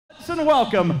and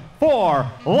welcome for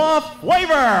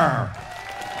LaFlavour.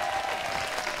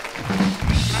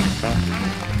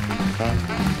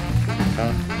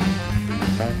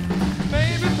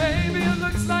 Baby, baby, it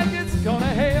looks like it's gonna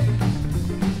hail.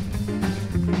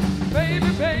 Baby,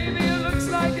 baby, it looks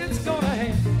like it's gonna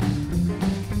hail.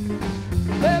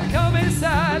 Well, come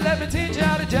inside, let me teach you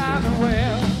how to jive and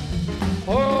well.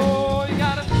 Oh, you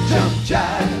gotta jump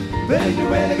jive, then you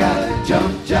really gotta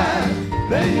jump jive,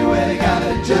 then you really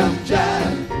gotta jump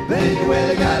jive, then you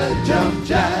really gotta jump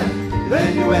jive,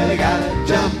 then you really gotta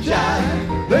jump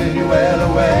jive, then you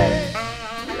well away.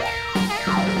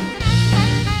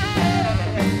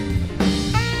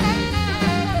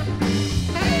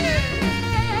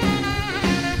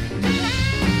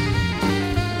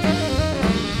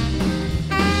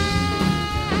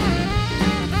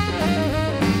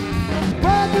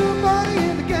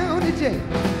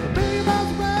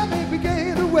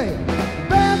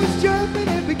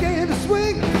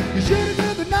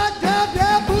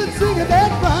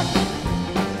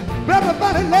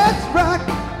 Everybody, let's rock.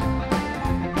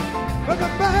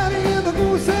 Everybody in the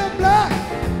goose and block.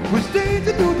 We're staging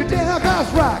to do the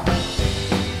jailhouse rock.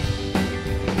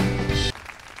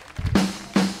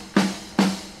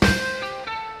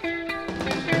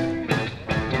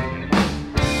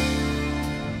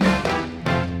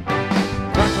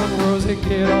 Rock on, Rosie,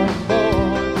 get on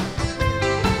board.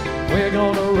 We're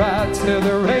gonna ride till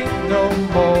there ain't no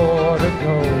more to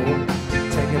go.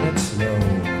 Taking it slow.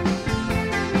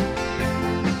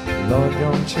 Lord,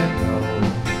 don't you know,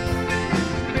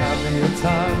 having a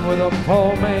time with a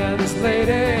poor man's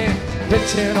lady,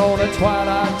 pitching on a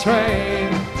twilight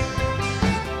train.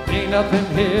 Ain't nothing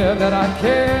here that I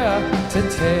care to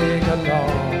take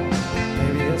along,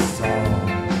 maybe a song.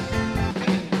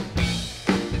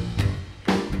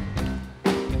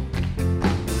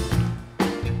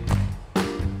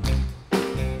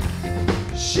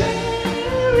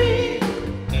 Sherry,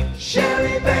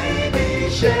 Sherry, baby,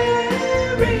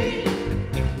 Sherry.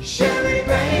 Sherry,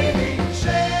 baby,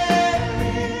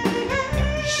 Sherry,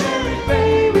 Sherry,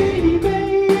 baby,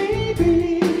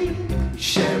 baby,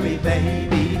 Sherry,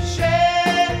 baby,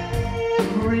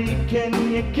 Sherry, can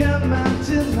you come out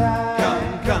tonight?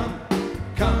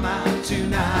 Come out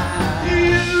tonight.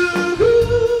 You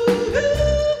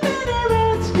better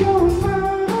ask your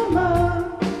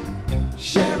mama.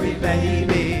 Sherry,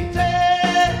 baby,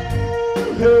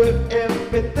 tell her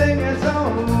everything is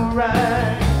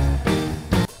alright.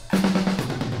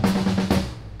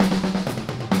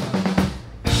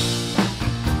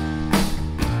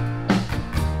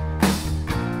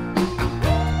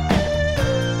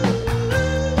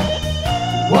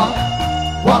 Walk,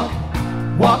 walk,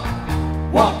 walk,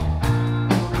 walk.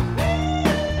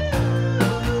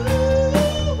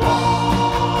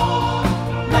 Walk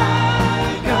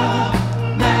like a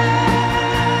man.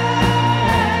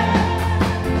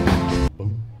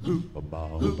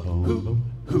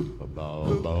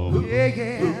 Yeah,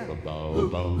 yeah.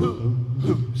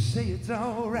 Say it's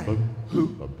alright.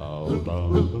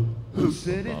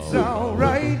 Said it's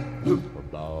alright.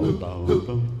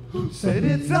 Said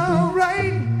it's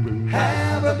alright.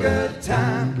 Have a good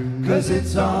time, 'cause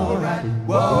it's alright.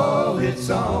 Whoa, it's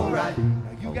alright.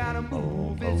 Now you gotta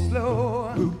move it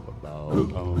slow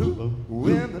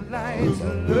when the lights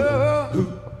are low.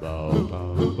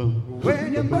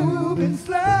 When you're moving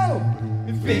slow,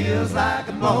 it feels like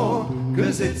a more,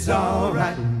 'cause it's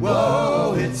alright.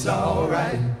 Whoa, it's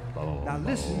alright. Now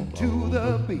listen to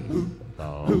the beat.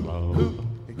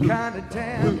 It kinda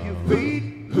tap your feet.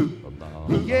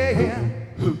 Yeah,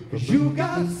 'cause you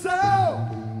got soul.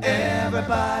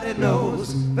 Everybody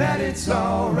knows that it's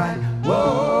alright.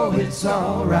 Whoa, it's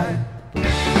alright.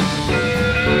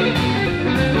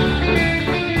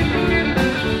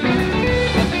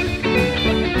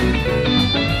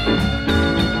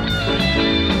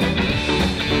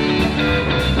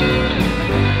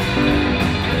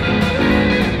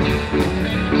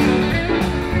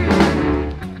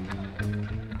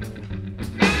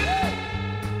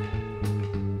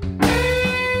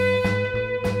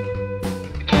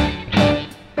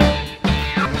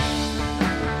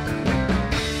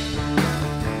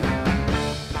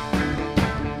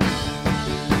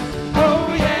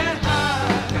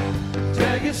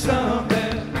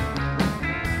 Something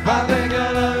I think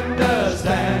I'll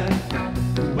understand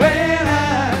when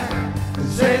I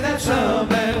say that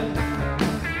something.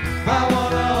 I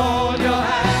wanna hold your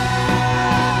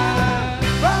hand.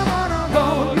 I wanna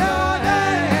hold your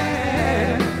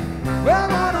hand. I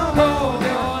wanna hold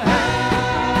your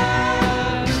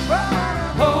hand. I wanna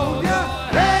hold your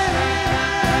hand.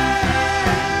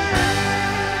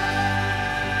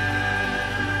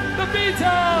 The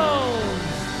Beatles.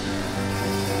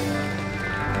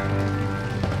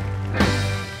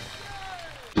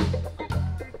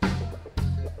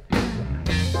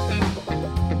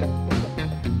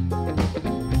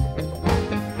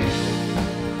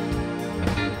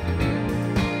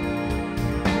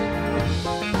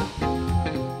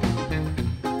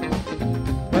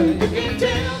 You can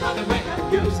tell by the way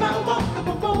I use my walk. I'm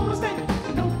a bonus man,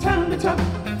 no time to talk.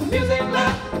 The music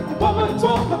loud, a woman's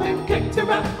warm. I've been kicked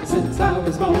around since I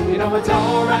was born. You know it's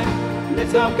alright,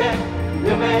 it's okay.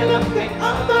 You may look the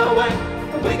other way,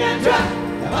 but we can try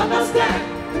to understand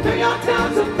the New York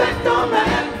Times effect on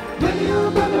man. When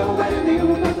you brother, when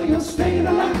you brother, you're staying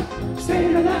alive,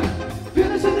 staying alive. Feel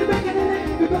the city breaking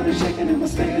and everybody shaking and we're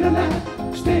staying alive,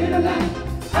 staying alive.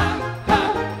 Ha, ha,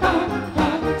 ha,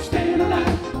 ha, staying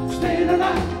alive, staying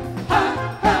alive. Ha,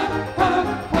 ha, ha,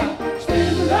 ha,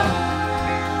 staying alive.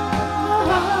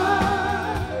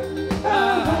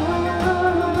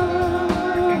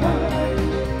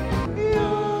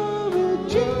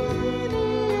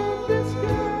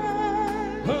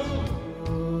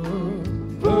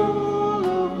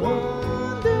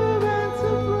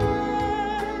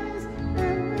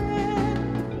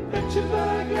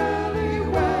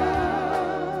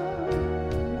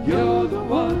 You're the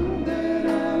one that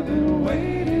I've been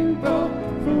waiting for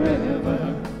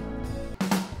forever.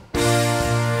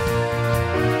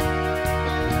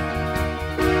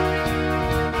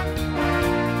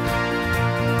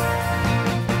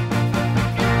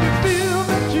 You feel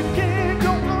that you can't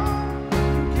go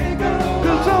on, can't go on.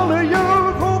 'Cause all of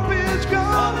your hope is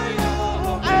gone,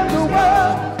 and the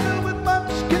world filled with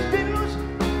much confusion.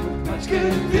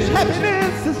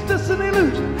 Happiness is just an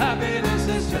illusion. Happiness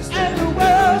is just an illusion.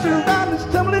 Around is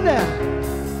tumbling down.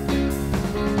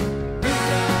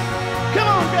 Come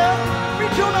on, girl,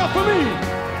 reach on out for me.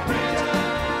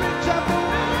 Reach out for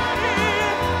me.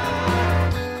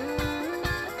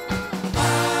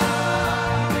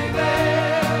 I'll be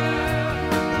there.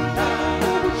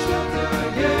 I'll shelter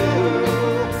you.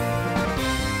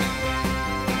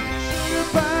 Sugar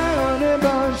pie, honey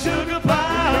bun, sugar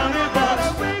pie, honey bun.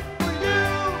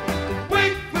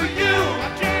 Wait for you. I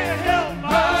can't help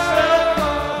myself.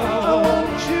 I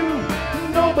want you,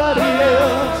 nobody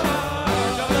else.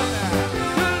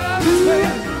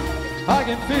 I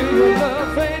can feel your love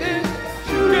fading,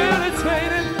 girl, it's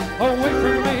fading away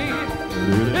from me.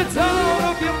 It's out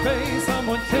of your face,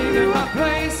 someone taking my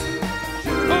place.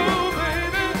 Oh,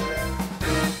 baby.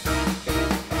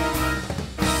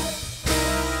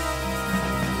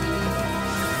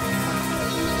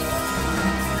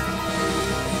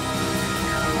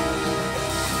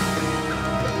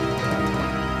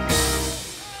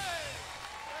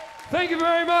 Thank you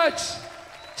very much.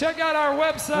 Check out our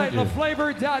website,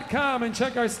 LaFlavour.com, and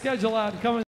check our schedule out. Coming